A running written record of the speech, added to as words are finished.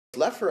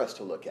Left for us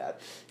to look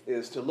at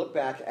is to look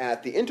back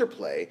at the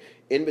interplay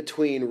in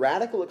between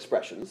radical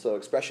expressions, so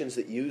expressions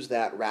that use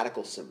that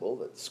radical symbol,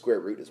 the square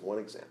root is one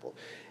example,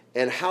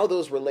 and how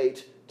those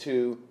relate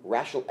to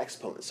rational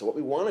exponents. So what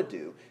we want to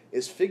do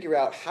is figure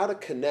out how to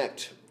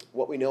connect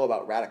what we know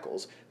about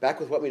radicals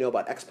back with what we know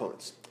about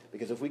exponents.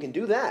 Because if we can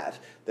do that,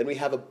 then we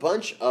have a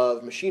bunch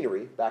of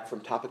machinery, back from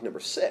topic number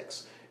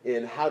 6,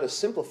 in how to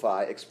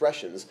simplify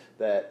expressions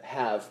that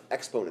have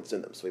exponents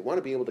in them. So we want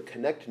to be able to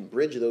connect and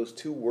bridge those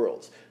two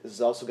worlds. This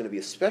is also going to be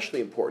especially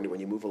important when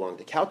you move along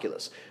to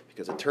calculus,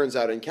 because it turns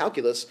out in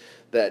calculus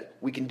that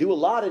we can do a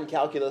lot in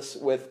calculus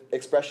with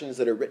expressions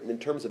that are written in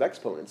terms of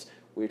exponents.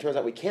 It turns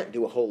out we can't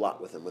do a whole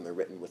lot with them when they're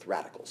written with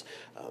radicals.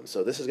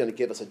 So this is going to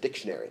give us a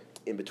dictionary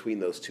in between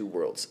those two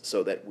worlds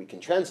so that we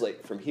can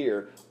translate from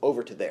here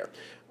over to there,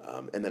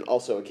 and then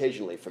also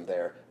occasionally from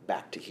there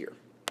back to here.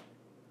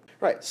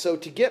 Right, so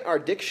to get our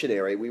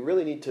dictionary, we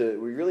really need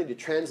to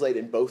translate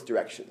in both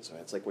directions. Right?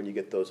 It's like when you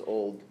get those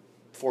old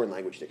foreign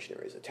language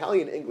dictionaries,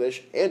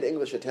 Italian-English and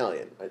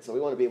English-Italian. Right? So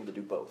we want to be able to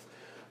do both.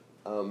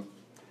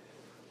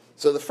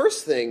 So the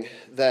first thing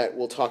that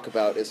we'll talk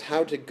about is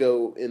how to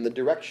go in the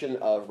direction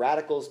of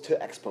radicals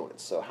to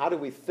exponents. So how do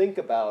we think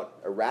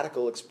about a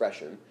radical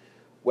expression,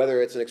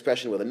 whether it's an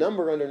expression with a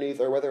number underneath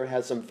or whether it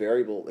has some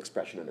variable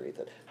expression underneath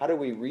it? How do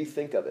we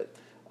rethink of it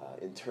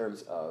in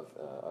terms of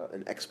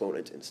an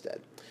exponent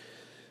instead?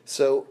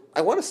 So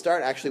I want to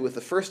start actually with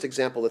the first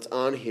example that's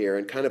on here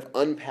and kind of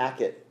unpack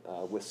it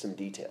with some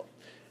detail.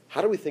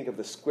 How do we think of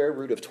the square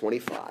root of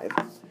 25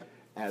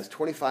 as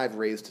 25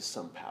 raised to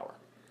some power?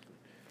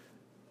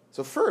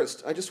 So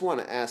first, I just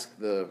want to ask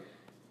the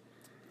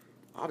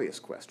obvious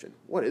question.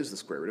 What is the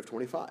square root of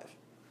 25?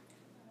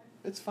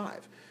 It's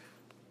 5.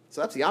 So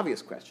that's the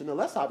obvious question. The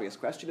less obvious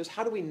question is,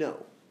 how do we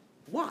know?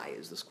 Why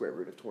is the square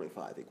root of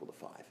 25 equal to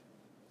 5?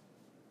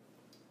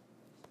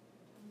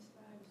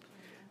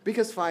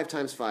 Because 5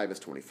 times 5 is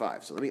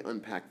 25. So let me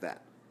unpack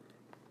that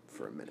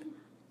for a minute.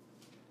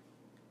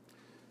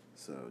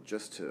 So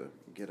just to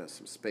get us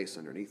some space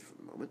underneath for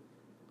the moment.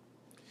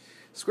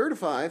 Square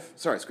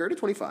root of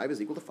 25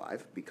 is equal to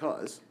 5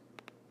 because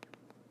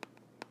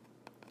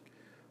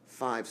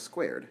 5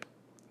 squared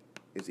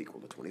is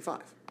equal to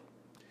 25.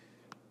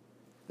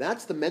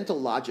 That's the mental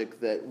logic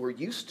that we're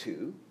used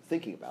to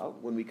thinking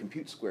about when we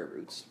compute square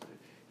roots.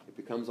 It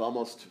becomes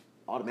almost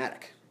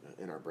automatic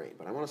in our brain.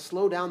 But I want to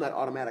slow down that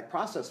automatic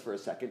process for a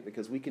second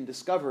because we can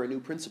discover a new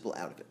principle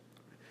out of it.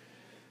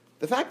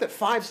 The fact that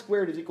 5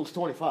 squared is equal to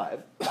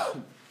 25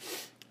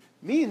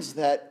 means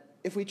that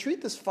if we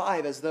treat this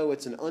 5 as though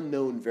it's an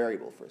unknown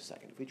variable for a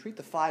second, if we treat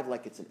the 5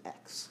 like it's an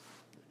x,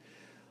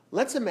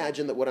 let's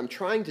imagine that what I'm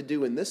trying to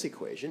do in this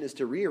equation is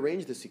to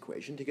rearrange this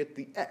equation to get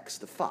the x,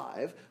 the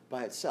 5,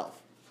 by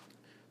itself.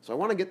 So I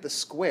want to get the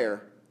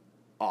square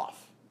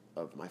off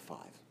of my 5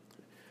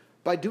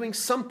 by doing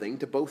something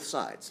to both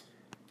sides.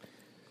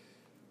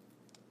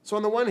 So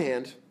on the one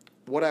hand,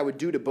 what I would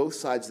do to both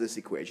sides of this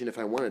equation, if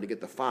I wanted to get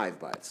the 5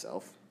 by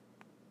itself,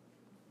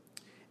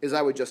 is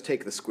I would just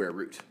take the square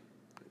root.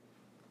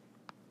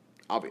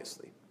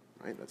 Obviously,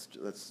 right?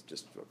 That's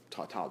just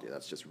tautology.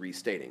 That's just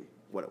restating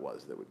what it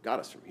was that got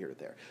us from here to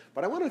there.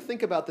 But I want to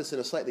think about this in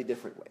a slightly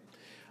different way.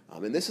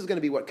 And this is going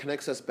to be what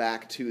connects us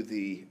back to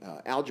the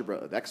algebra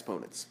of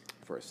exponents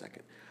for a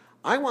second.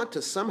 I want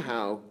to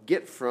somehow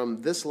get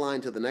from this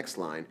line to the next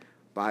line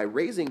by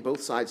raising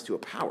both sides to a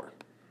power.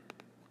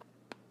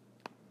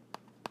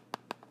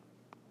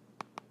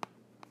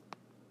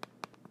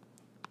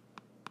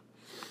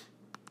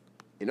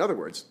 In other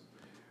words,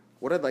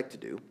 what I'd like to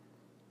do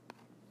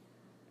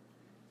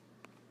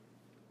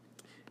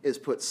is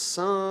put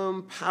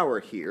some power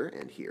here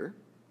and here.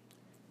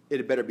 It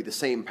had better be the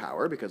same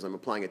power because I'm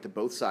applying it to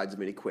both sides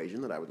of an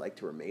equation that I would like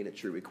to remain a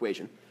true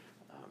equation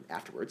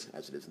afterwards,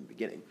 as it is in the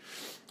beginning.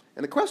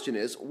 And the question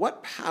is,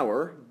 what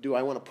power do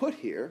I want to put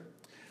here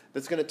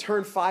that's going to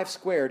turn 5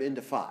 squared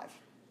into 5?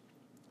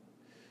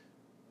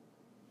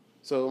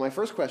 So my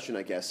first question,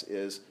 I guess,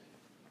 is,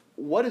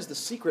 what is the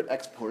secret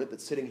exponent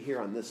that's sitting here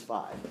on this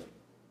 5?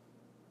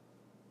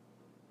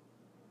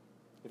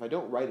 If I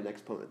don't write an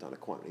exponent on a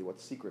quantity,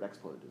 what secret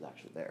exponent is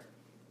actually there?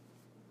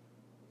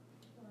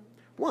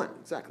 1,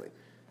 exactly.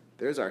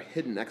 There's our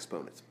hidden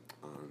exponent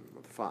on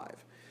the 5.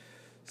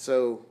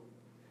 So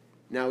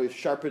now we've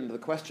sharpened the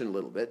question a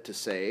little bit to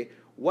say,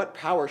 what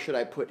power should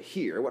I put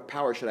here? What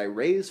power should I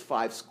raise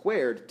 5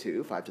 squared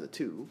to, 5 to the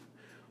 2?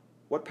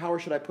 What power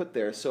should I put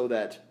there so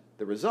that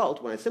the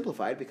result, when I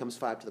simplify it, becomes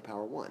 5 to the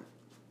power 1?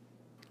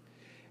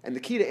 And the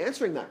key to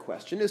answering that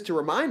question is to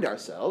remind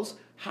ourselves,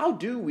 how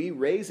do we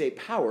raise a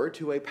power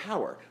to a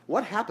power?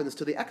 What happens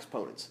to the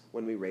exponents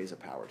when we raise a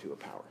power to a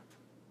power?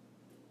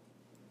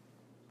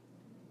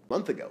 A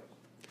month ago,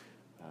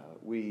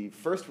 we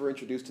first were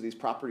introduced to these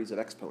properties of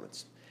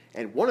exponents.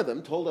 And one of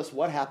them told us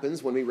what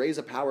happens when we raise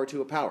a power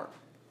to a power.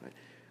 Right?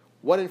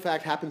 What, in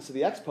fact, happens to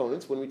the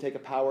exponents when we take a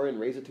power and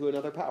raise it to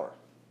another power?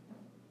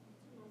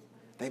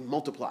 They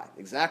multiply,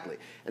 exactly.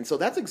 And so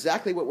that's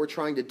exactly what we're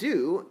trying to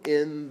do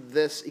in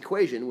this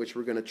equation, which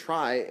we're going to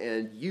try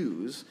and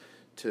use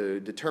to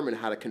determine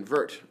how to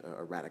convert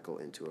a radical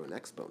into an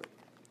exponent.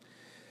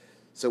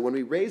 So when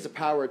we raise a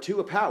power to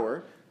a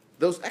power,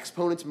 those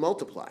exponents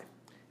multiply.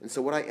 And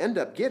so what I end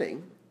up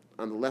getting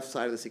on the left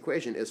side of this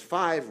equation is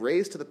 5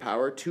 raised to the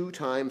power 2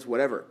 times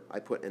whatever I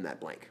put in that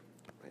blank.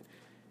 Right?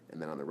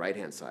 And then on the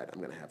right-hand side, I'm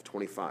going to have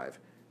 25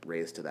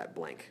 raised to that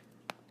blank.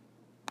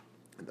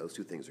 And those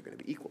two things are going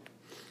to be equal.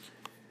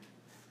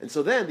 And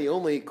so then the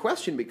only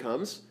question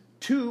becomes,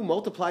 2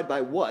 multiplied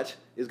by what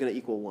is going to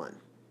equal 1?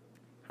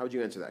 How would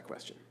you answer that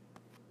question?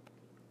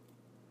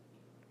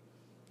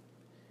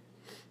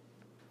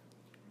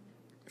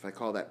 If I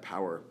call that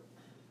power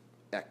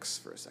x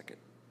for a second.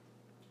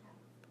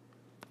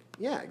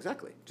 Yeah,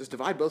 exactly. Just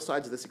divide both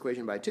sides of this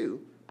equation by 2.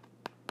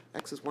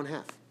 X is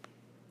 1/2.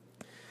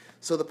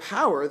 So the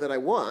power that I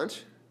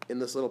want in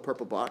this little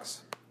purple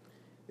box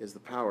is the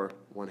power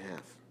 1/2.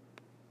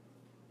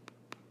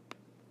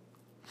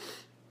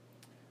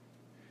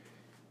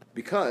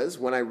 Because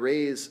when I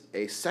raise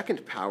a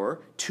second power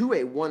to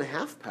a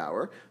 1/2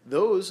 power,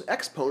 those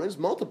exponents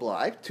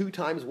multiply 2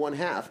 times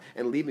 1/2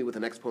 and leave me with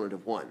an exponent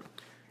of 1.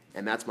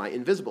 And that's my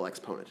invisible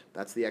exponent.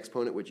 That's the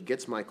exponent which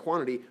gets my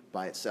quantity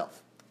by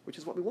itself, which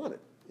is what we wanted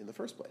in the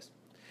first place.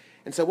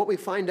 And so what we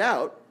find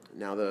out,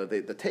 now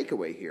the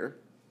takeaway here,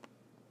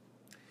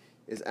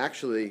 is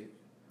actually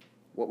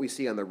what we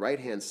see on the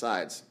right-hand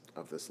sides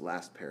of this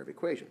last pair of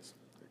equations.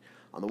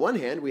 On the one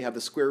hand, we have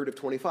the square root of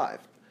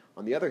 25.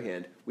 On the other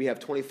hand, we have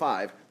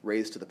 25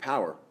 raised to the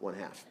power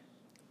 1/2.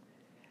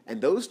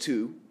 And those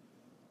two,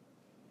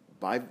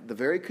 by the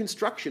very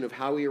construction of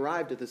how we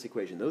arrived at this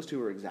equation, those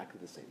two are exactly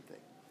the same thing.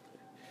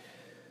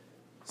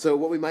 So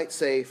what we might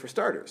say, for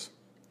starters,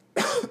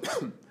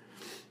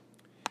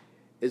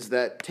 is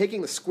that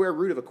taking the square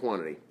root of a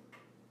quantity,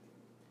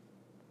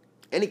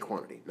 any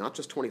quantity, not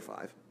just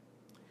 25,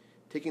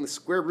 taking the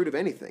square root of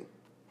anything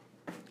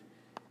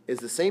is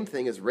the same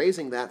thing as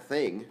raising that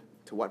thing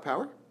to what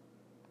power?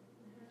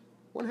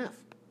 1/2.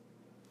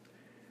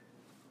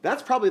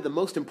 That's probably the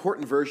most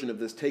important version of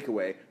this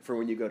takeaway for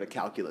when you go to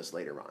calculus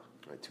later on,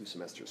 right, 2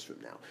 semesters from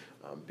now.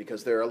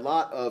 Because there are a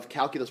lot of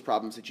calculus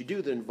problems that you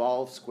do that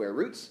involve square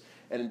roots,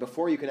 and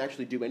before you can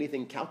actually do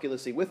anything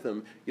calculusy with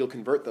them, you'll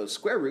convert those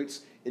square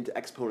roots into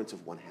exponents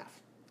of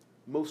 1/2.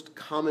 Most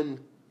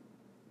common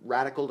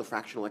radical to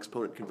fractional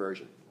exponent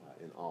conversion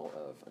in all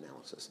of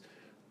analysis.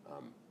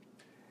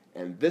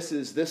 And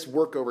this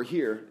work over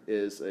here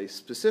is a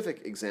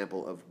specific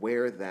example of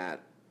where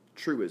that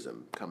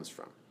truism comes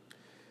from.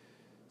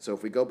 So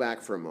if we go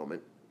back for a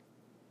moment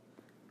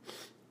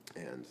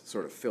and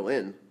sort of fill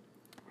in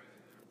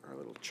our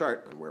little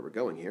chart on where we're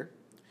going here,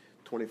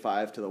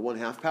 25 to the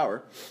 1/2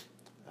 power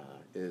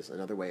is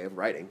another way of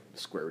writing the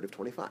square root of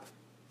 25.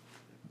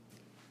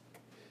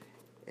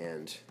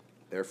 And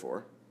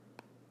therefore,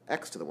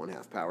 x to the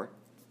 1/2 power,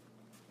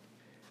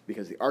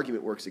 because the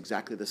argument works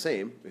exactly the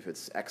same if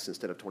it's x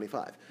instead of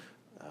 25.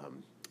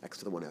 X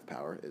to the 1/2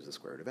 power is the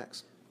square root of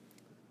x.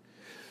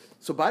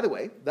 So by the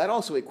way, that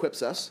also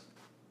equips us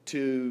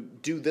to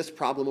do this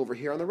problem over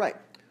here on the right.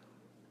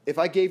 If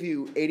I gave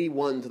you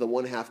 81 to the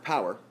 1/2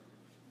 power,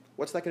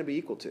 what's that going to be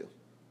equal to?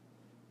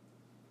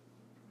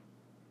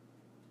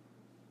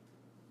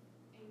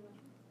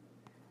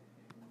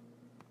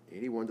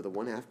 81 to the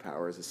 1/2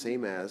 power is the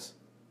same as,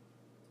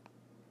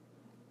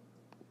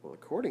 well,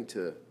 according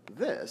to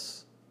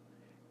this,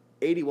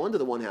 81 to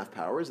the 1/2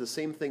 power is the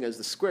same thing as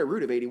the square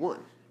root of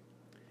 81.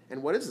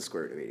 And what is the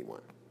square root of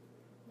 81?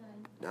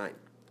 9.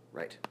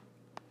 Right.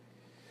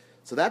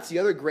 So that's the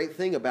other great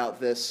thing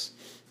about this,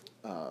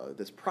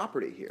 this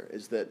property here,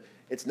 is that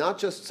it's not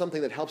just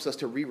something that helps us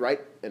to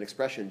rewrite an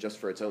expression just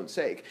for its own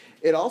sake.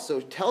 It also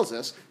tells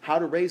us how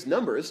to raise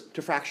numbers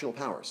to fractional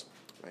powers.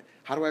 Right?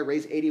 How do I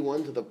raise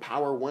 81 to the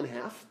power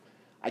 1/2?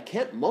 I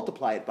can't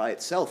multiply it by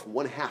itself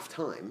 1/2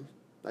 time.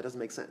 That doesn't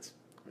make sense.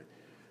 Right?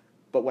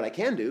 But what I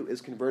can do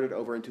is convert it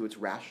over into its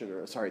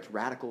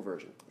radical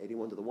version.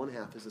 81 to the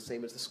 1/2 is the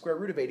same as the square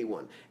root of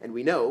 81. And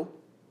we know,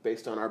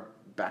 based on our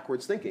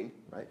backwards thinking,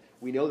 right,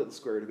 we know that the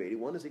square root of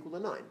 81 is equal to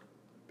 9,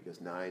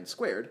 because 9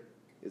 squared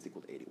is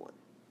equal to 81.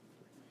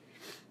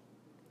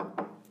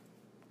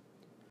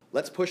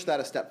 Let's push that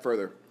a step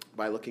further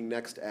by looking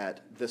next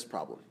at this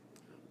problem.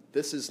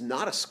 This is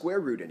not a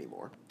square root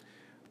anymore,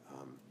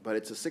 but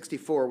it's a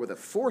 64 with a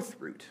 4th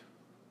root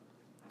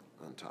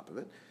on top of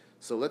it.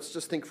 So let's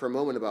just think for a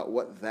moment about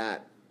what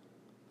that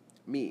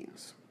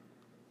means.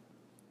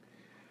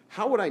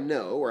 How would I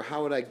know, or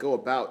how would I go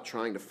about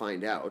trying to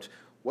find out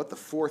what the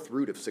 4th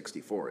root of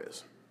 64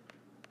 is?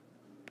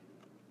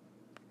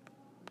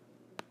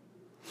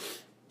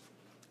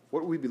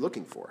 What would we be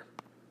looking for?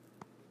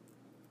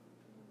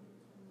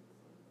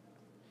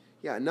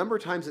 Yeah, a number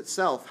times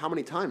itself. How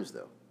many times,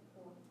 though?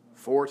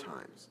 4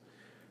 times.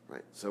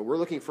 Right. So we're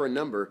looking for a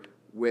number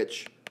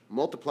which,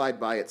 multiplied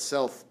by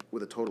itself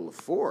with a total of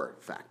 4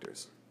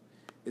 factors,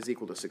 is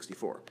equal to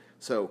 64.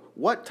 So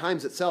what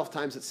times itself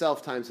times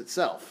itself times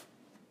itself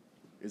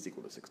is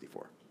equal to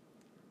 64?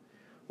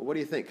 Well, what do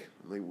you think?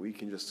 I mean, we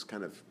can just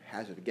kind of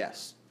hazard a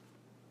guess.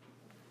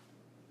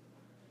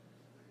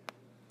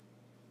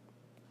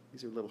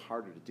 These are a little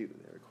harder to do.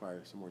 They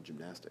require some more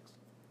gymnastics.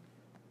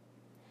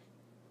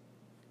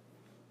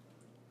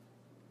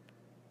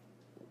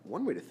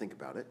 One way to think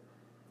about it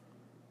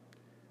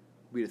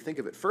would be to think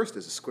of it first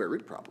as a square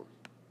root problem.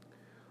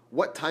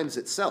 What times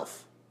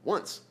itself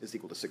once is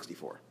equal to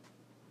 64?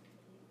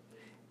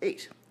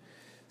 8.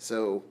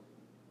 So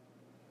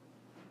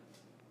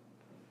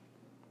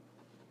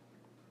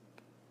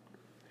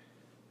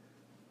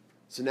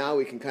now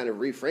we can kind of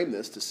reframe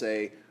this to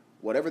say,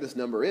 whatever this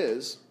number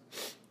is,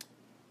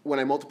 when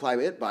I multiply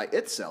it by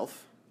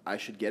itself, I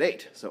should get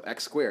 8. So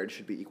x squared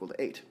should be equal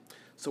to 8.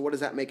 So what does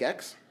that make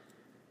x?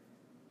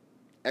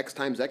 X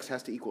times x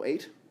has to equal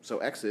 8. So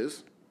x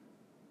is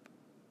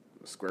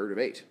the square root of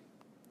 8.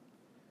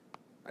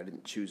 I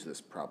didn't choose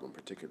this problem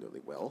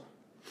particularly well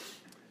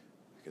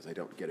because I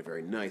don't get a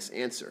very nice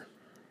answer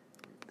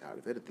out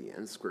of it at the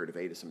end. Square root of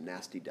 8 is some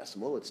nasty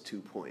decimal. It's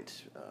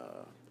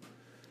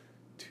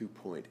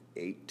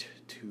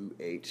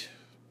 2.828 ...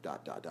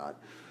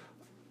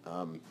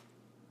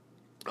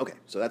 Okay,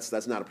 so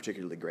that's not a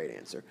particularly great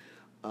answer.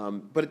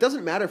 But it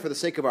doesn't matter for the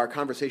sake of our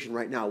conversation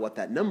right now what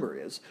that number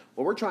is.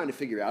 What we're trying to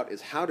figure out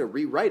is how to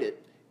rewrite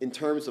it in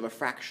terms of a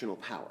fractional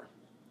power.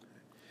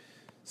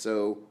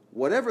 So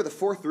whatever the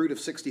fourth root of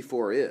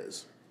 64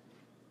 is,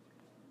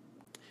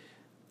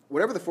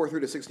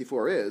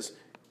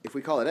 if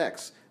we call it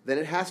x, then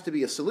it has to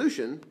be a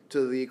solution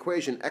to the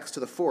equation x to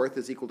the fourth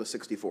is equal to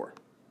 64.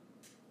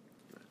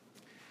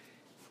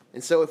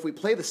 And so if we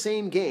play the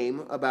same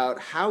game about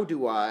how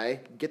do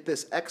I get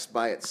this x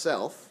by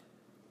itself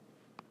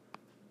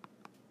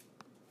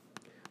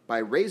by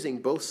raising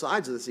both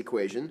sides of this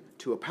equation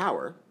to a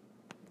power,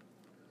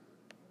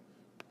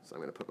 so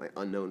I'm going to put my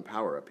unknown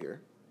power up here,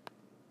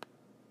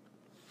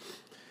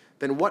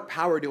 then what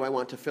power do I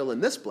want to fill in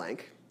this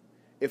blank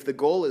if the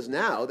goal is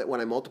now that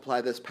when I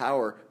multiply this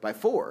power by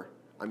 4,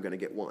 I'm going to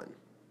get 1?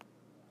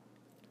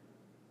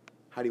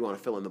 How do you want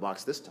to fill in the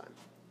box this time?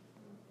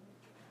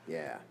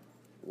 Yeah.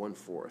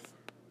 1/4.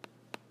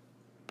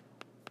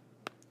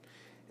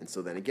 And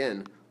so then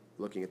again,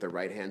 looking at the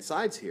right-hand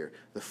sides here,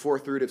 the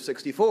fourth root of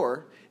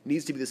 64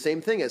 needs to be the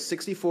same thing as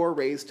 64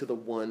 raised to the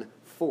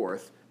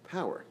 1/4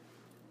 power.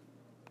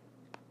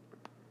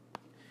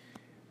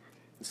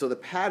 And so the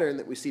pattern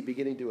that we see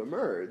beginning to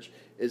emerge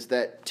is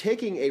that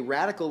taking a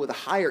radical with a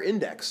higher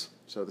index,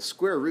 so the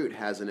square root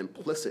has an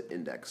implicit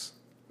index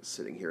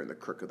sitting here in the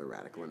crook of the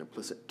radical, an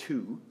implicit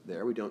 2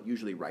 there. We don't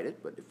usually write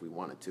it, but if we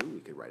wanted to,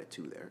 we could write a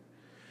 2 there.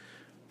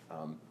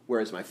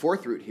 Whereas my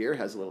fourth root here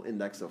has a little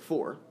index of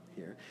 4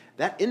 here.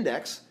 That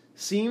index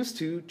seems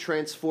to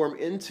transform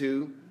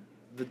into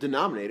the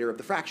denominator of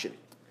the fraction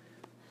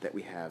that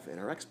we have in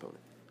our exponent.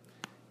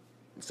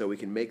 And so we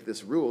can make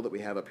this rule that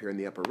we have up here in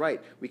the upper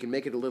right, we can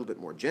make it a little bit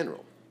more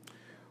general.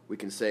 We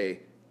can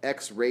say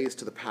x raised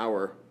to the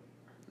power,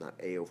 not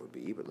a over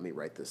b, but let me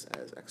write this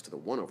as x to the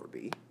 1 over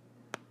b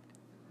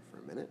for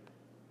a minute.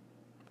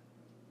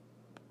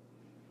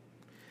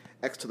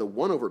 X to the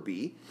 1 over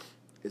b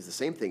is the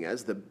same thing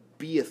as the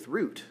bth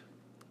root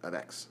of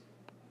x.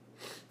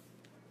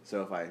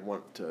 So if I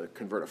want to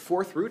convert a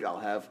fourth root, I'll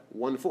have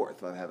 1/4.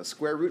 If I have a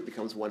square root, it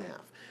becomes 1/2.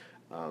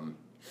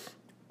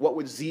 What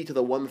would z to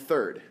the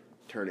 1/3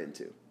 turn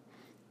into? 3.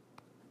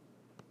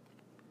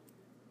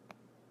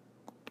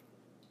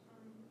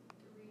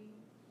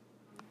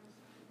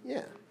 Yeah,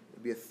 it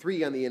would be a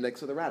 3 on the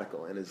index of the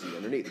radical and a z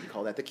underneath. We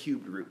call that the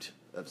cubed root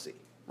of z.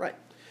 Right.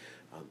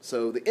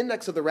 So the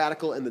index of the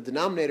radical and the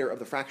denominator of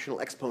the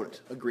fractional exponent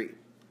agree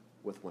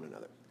with one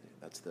another.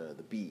 That's the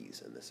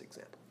b's in this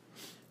example.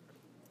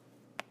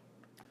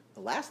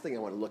 The last thing I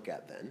want to look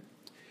at then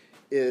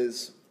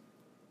is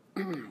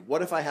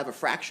what if I have a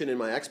fraction in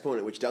my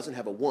exponent which doesn't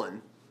have a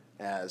 1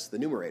 as the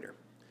numerator?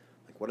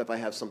 Like what if I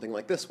have something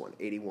like this one,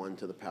 81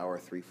 to the power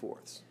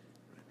 3/4?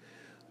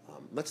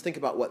 Let's think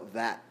about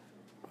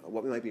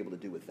what we might be able to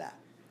do with that.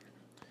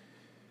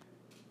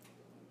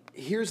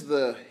 Here's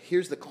the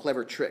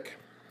clever trick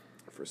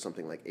for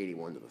something like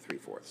 81 to the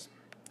 3/4.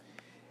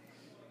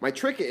 My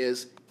trick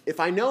is, if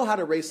I know how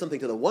to raise something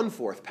to the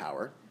 1/4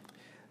 power,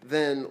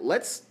 then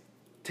let's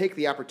take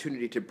the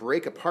opportunity to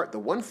break apart the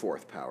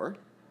 1/4 power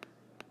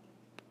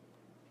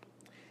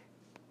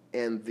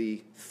and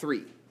the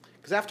 3.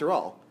 Because after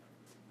all,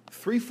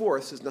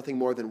 3/4 is nothing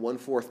more than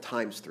 1/4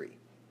 times 3.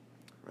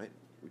 Right?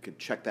 We could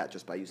check that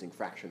just by using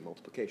fraction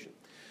multiplication.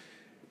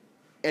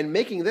 And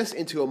making this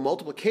into a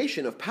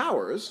multiplication of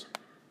powers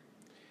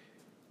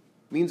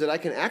means that I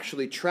can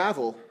actually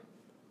travel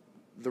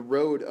the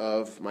road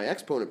of my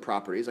exponent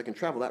properties. I can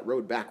travel that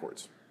road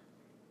backwards.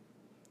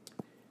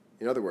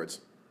 In other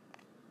words,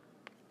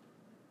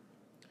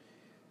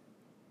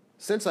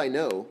 since I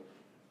know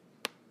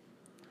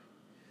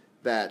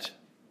that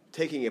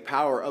taking a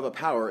power of a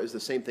power is the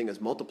same thing as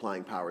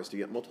multiplying powers to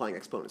get multiplying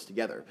exponents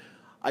together,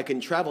 I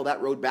can travel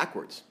that road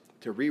backwards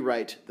to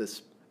rewrite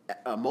this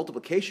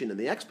multiplication in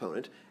the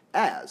exponent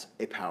as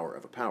a power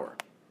of a power.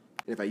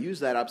 And if I use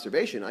that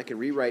observation, I can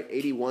rewrite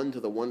 81 to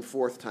the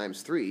 1/4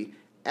 times 3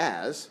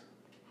 as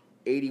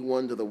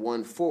 81 to the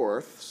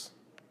 1/4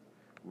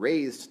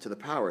 raised to the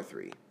power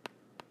 3.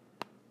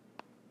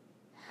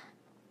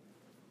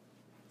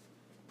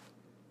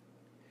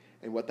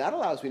 And what that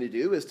allows me to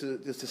do is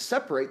to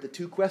separate the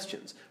two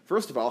questions.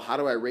 First of all, how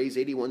do I raise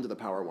 81 to the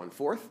power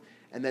 1/4?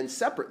 And then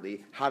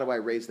separately, how do I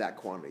raise that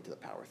quantity to the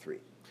power 3?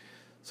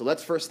 So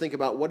let's first think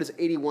about what is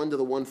 81 to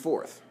the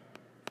 1/4?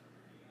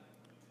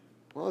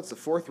 Well, it's the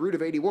fourth root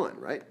of 81,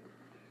 right?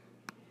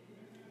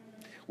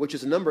 Which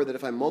is a number that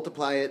if I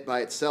multiply it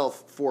by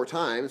itself 4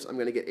 times, I'm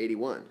going to get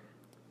 81.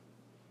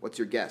 What's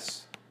your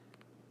guess?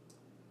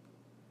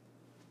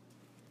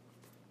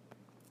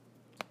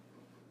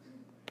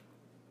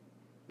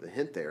 The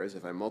hint there is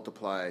if I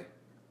multiply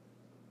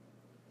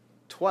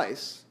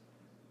twice,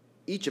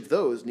 each of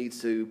those needs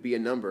to be a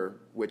number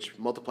which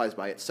multiplies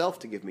by itself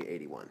to give me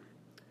 81.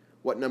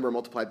 What number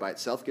multiplied by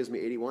itself gives me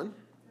 81?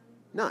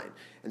 9.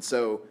 And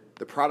so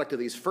the product of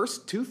these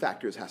first two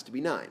factors has to be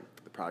 9.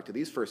 The product of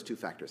these first two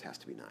factors has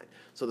to be 9.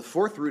 So the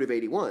fourth root of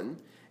 81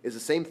 is the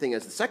same thing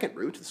as the second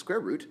root, the square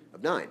root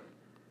of 9.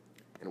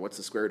 And what's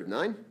the square root of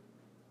 9?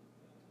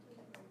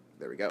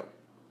 There we go.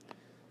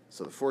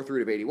 So the fourth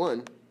root of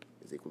 81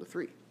 is equal to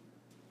 3.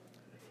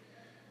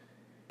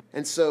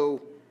 And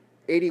so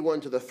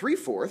 81 to the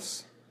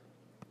 3/4,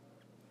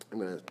 I'm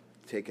going to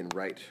take and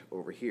write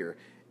over here,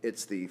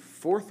 it's the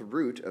fourth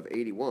root of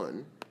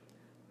 81,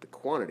 the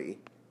quantity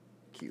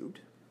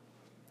cubed.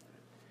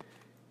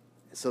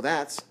 So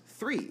that's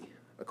 3,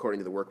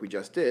 according to the work we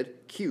just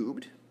did,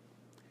 cubed.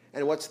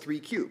 And what's 3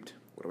 cubed?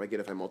 What do I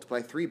get if I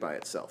multiply 3 by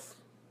itself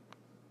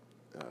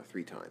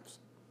 3 times?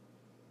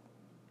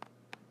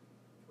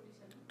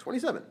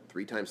 27.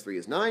 3 times 3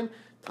 is 9,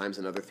 times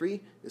another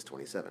 3 is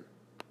 27.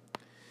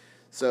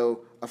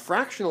 So a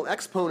fractional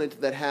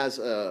exponent that has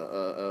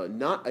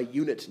not a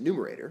unit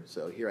numerator,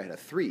 so here I had a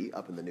 3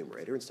 up in the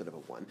numerator instead of a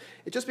 1,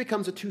 it just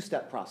becomes a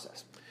two-step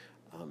process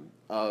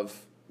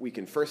we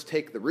can first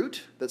take the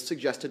root that's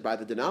suggested by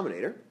the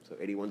denominator, so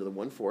 81 to the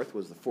 1/4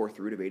 was the fourth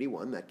root of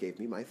 81, that gave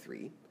me my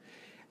 3,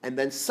 and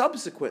then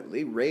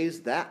subsequently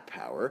raise that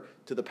power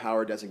to the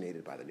power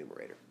designated by the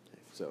numerator.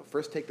 So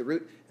first take the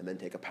root and then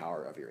take a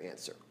power of your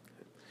answer.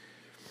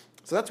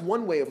 So that's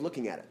one way of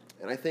looking at it.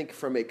 And I think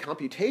from a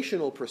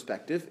computational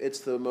perspective, it's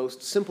the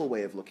most simple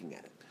way of looking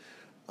at it.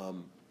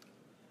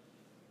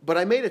 But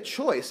I made a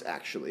choice,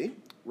 actually,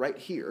 right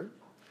here,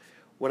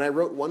 when I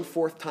wrote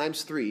 1/4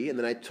 times 3, and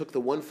then I took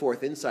the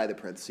 1/4 inside the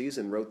parentheses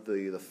and wrote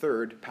the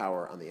third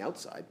power on the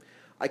outside.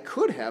 I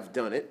could have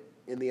done it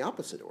in the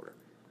opposite order.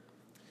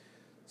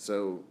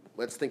 So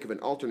let's think of an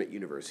alternate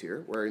universe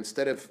here, where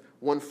instead of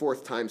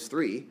 1/4 times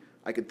 3,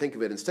 I could think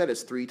of it instead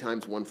as 3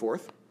 times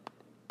 1/4.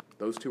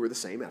 Those two are the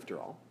same after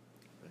all.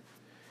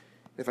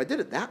 If I did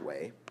it that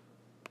way,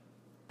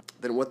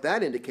 then what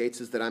that indicates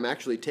is that I'm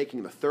actually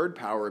taking the third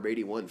power of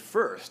 81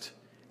 first,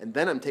 and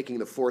then I'm taking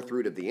the fourth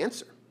root of the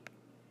answer.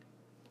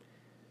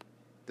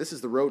 This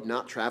is the road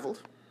not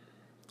traveled.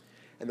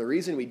 And the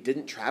reason we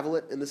didn't travel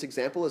it in this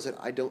example is that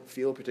I don't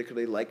feel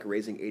particularly like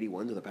raising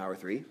 81 to the power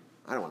 3.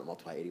 I don't want to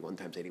multiply 81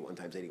 times 81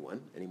 times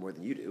 81 any more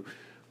than you do.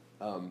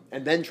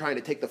 And then trying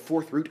to take the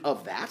fourth root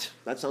of that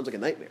sounds like a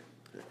nightmare.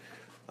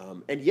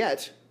 And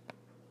yet,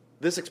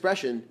 this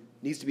expression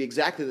needs to be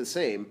exactly the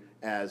same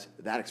as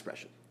that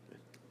expression.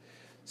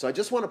 So I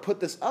just want to put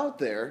this out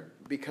there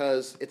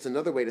because it's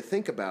another way to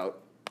think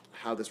about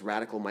how this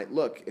radical might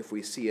look if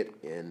we see it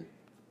in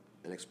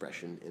an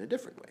expression in a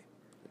different way.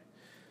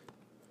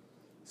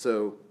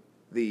 So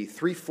the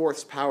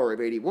 3/4 power of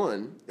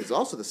 81 is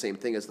also the same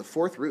thing as the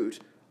fourth root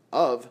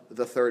of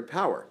the third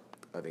power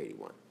of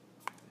 81.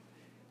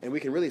 And we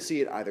can really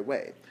see it either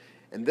way.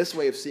 And this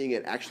way of seeing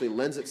it actually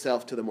lends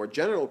itself to the more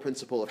general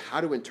principle of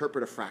how to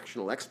interpret a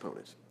fractional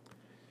exponent.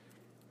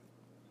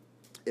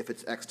 If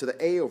it's x to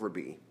the a over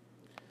b,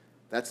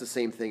 that's the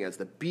same thing as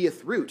the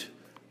bth root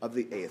of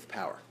the ath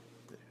power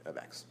of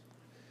x.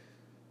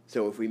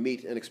 So if we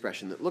meet an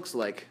expression that looks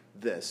like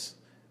this,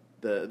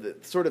 the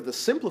sort of the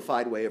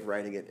simplified way of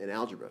writing it in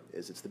algebra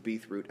is it's the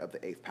bth root of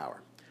the eighth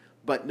power.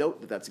 But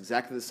note that that's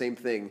exactly the same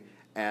thing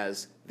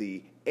as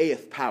the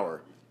ath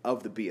power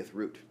of the bth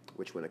root,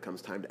 which when it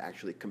comes time to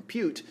actually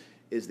compute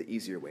is the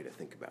easier way to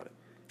think about it.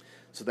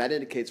 So that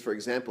indicates, for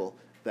example,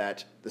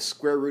 that the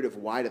square root of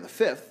y to the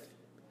 5th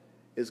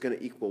is going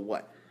to equal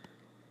what?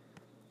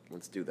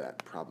 Let's do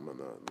that problem on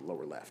the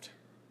lower left.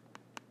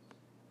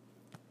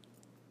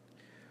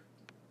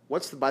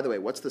 By the way,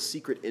 what's the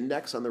secret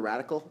index on the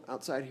radical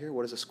outside here?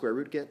 What does a square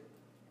root get?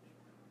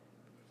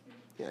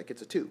 Yeah, it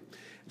gets a 2.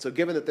 And so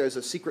given that there's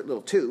a secret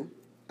little 2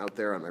 out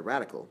there on my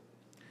radical,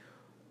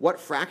 what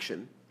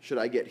fraction should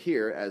I get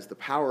here as the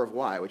power of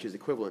y, which is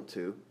equivalent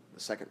to the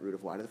second root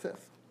of y to the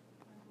 5th?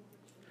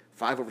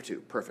 5 over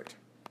 2. Perfect.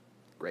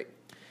 Great.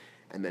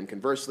 And then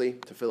conversely,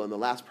 to fill in the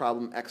last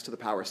problem, x to the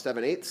power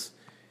 7/8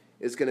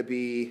 is going to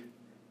be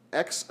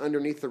x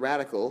underneath the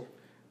radical,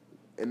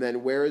 and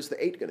then where is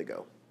the 8 going to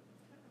go?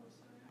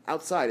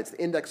 Outside. It's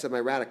the index of my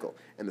radical.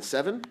 And the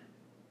 7?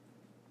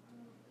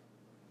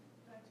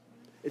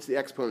 It's the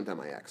exponent on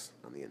my x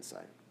on the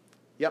inside.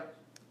 Yep,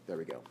 there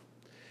we go.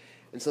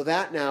 And so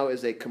that now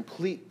is a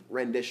complete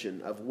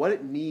rendition of what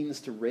it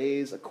means to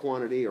raise a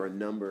quantity or a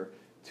number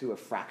to a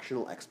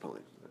fractional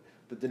exponent.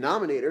 The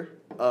denominator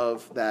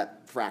of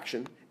that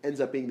fraction ends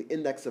up being the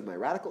index of my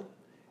radical,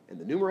 and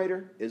the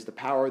numerator is the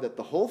power that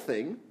the whole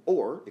thing,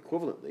 or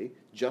equivalently,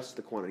 just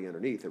the quantity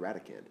underneath, the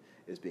radicand,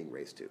 is being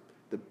raised to.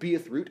 The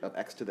bth root of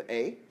x to the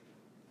a,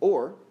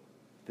 or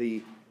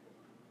the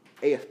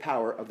ath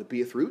power of the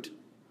bth root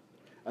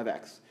of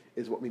x,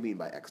 is what we mean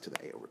by x to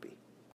the a over b.